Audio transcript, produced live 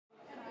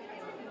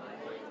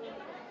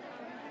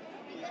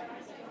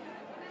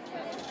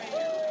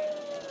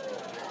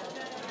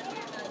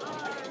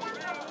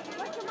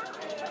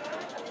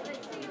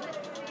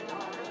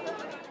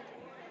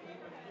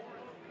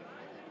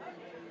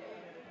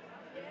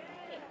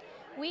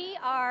We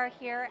are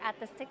here at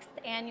the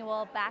 6th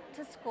annual Back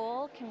to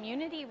School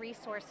Community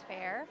Resource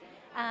Fair.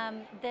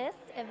 This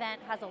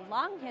event has a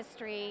long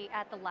history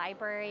at the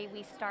library.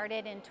 We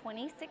started in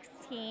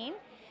 2016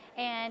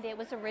 and it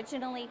was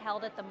originally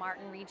held at the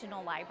Martin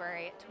Regional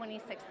Library at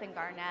 26th and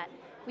Garnett.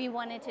 We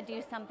wanted to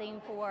do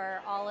something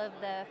for all of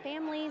the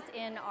families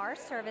in our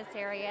service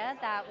area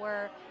that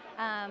were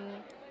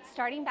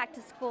starting back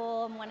to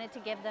school and wanted to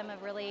give them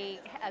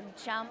a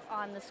jump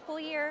on the school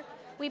year.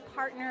 We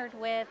partnered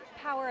with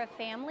Power of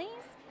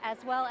Families as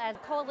well as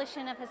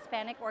Coalition of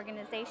Hispanic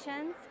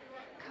Organizations.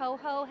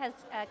 COHO has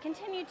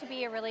continued to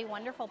be a really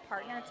wonderful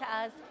partner to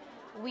us.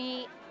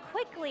 We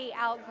quickly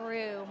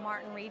outgrew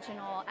Martin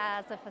Regional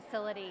as a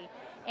facility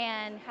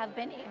and have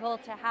been able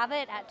to have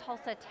it at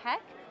Tulsa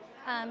Tech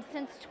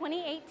since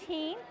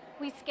 2018.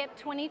 We skipped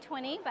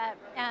 2020, but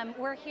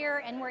we're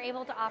here and we're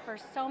able to offer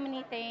so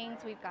many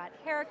things. We've got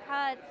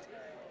haircuts,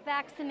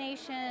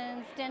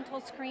 vaccinations,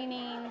 dental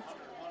screenings.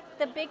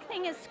 The big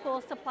thing is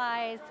school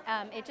supplies.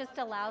 It just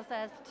allows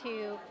us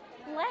to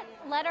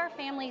let our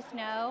families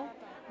know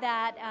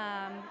that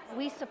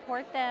we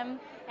support them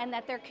and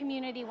that their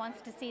community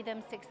wants to see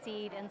them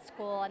succeed in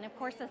school. And of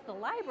course, as the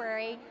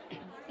library,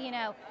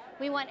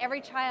 we want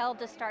every child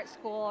to start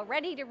school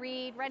ready to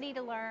read, ready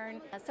to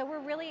learn. So we're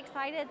really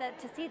excited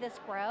to see this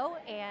grow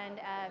and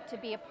to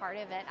be a part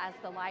of it as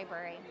the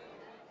library.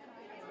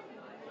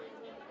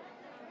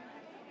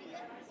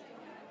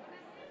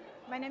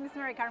 My name is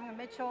Mary Carmen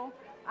Mitchell.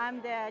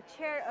 I'm the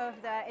chair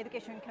of the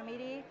Education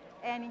Committee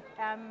and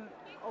I'm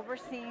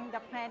overseeing the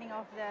planning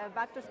of the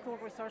Back to School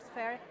Resource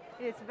Fair.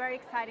 It is very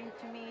exciting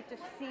to me to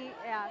see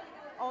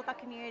all the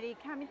community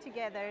coming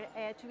together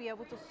to be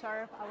able to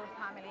serve our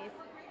families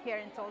here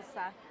in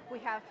Tulsa. We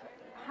have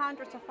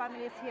hundreds of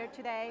families here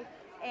today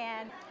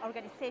and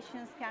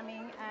organizations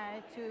coming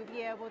to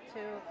be able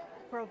to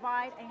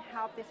provide and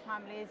help these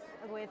families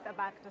with a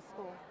back to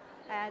school.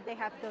 They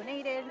have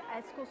donated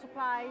school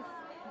supplies,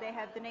 they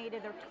have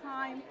donated their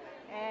time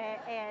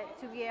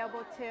to be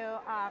able to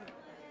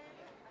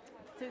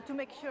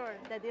make sure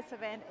that this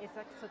event is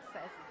a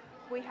success.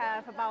 We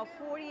have about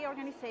 40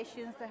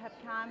 organizations that have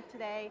come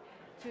today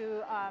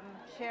to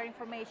share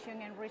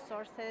information and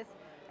resources,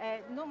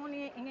 not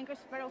only in English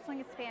but also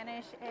in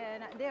Spanish,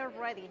 and they're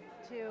ready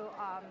to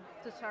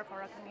serve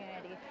our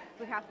community.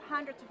 We have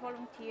hundreds of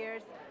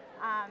volunteers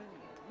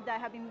that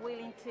have been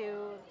willing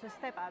to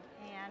step up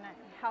and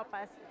help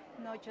us,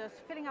 not just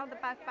filling out the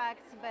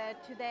backpacks,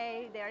 but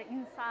today they're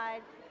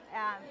inside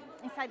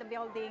the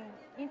building,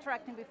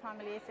 interacting with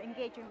families,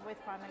 engaging with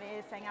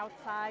families, and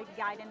outside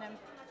guiding them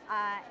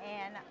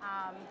and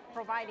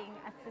providing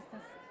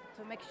assistance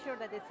to make sure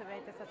that this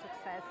event is a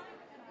success.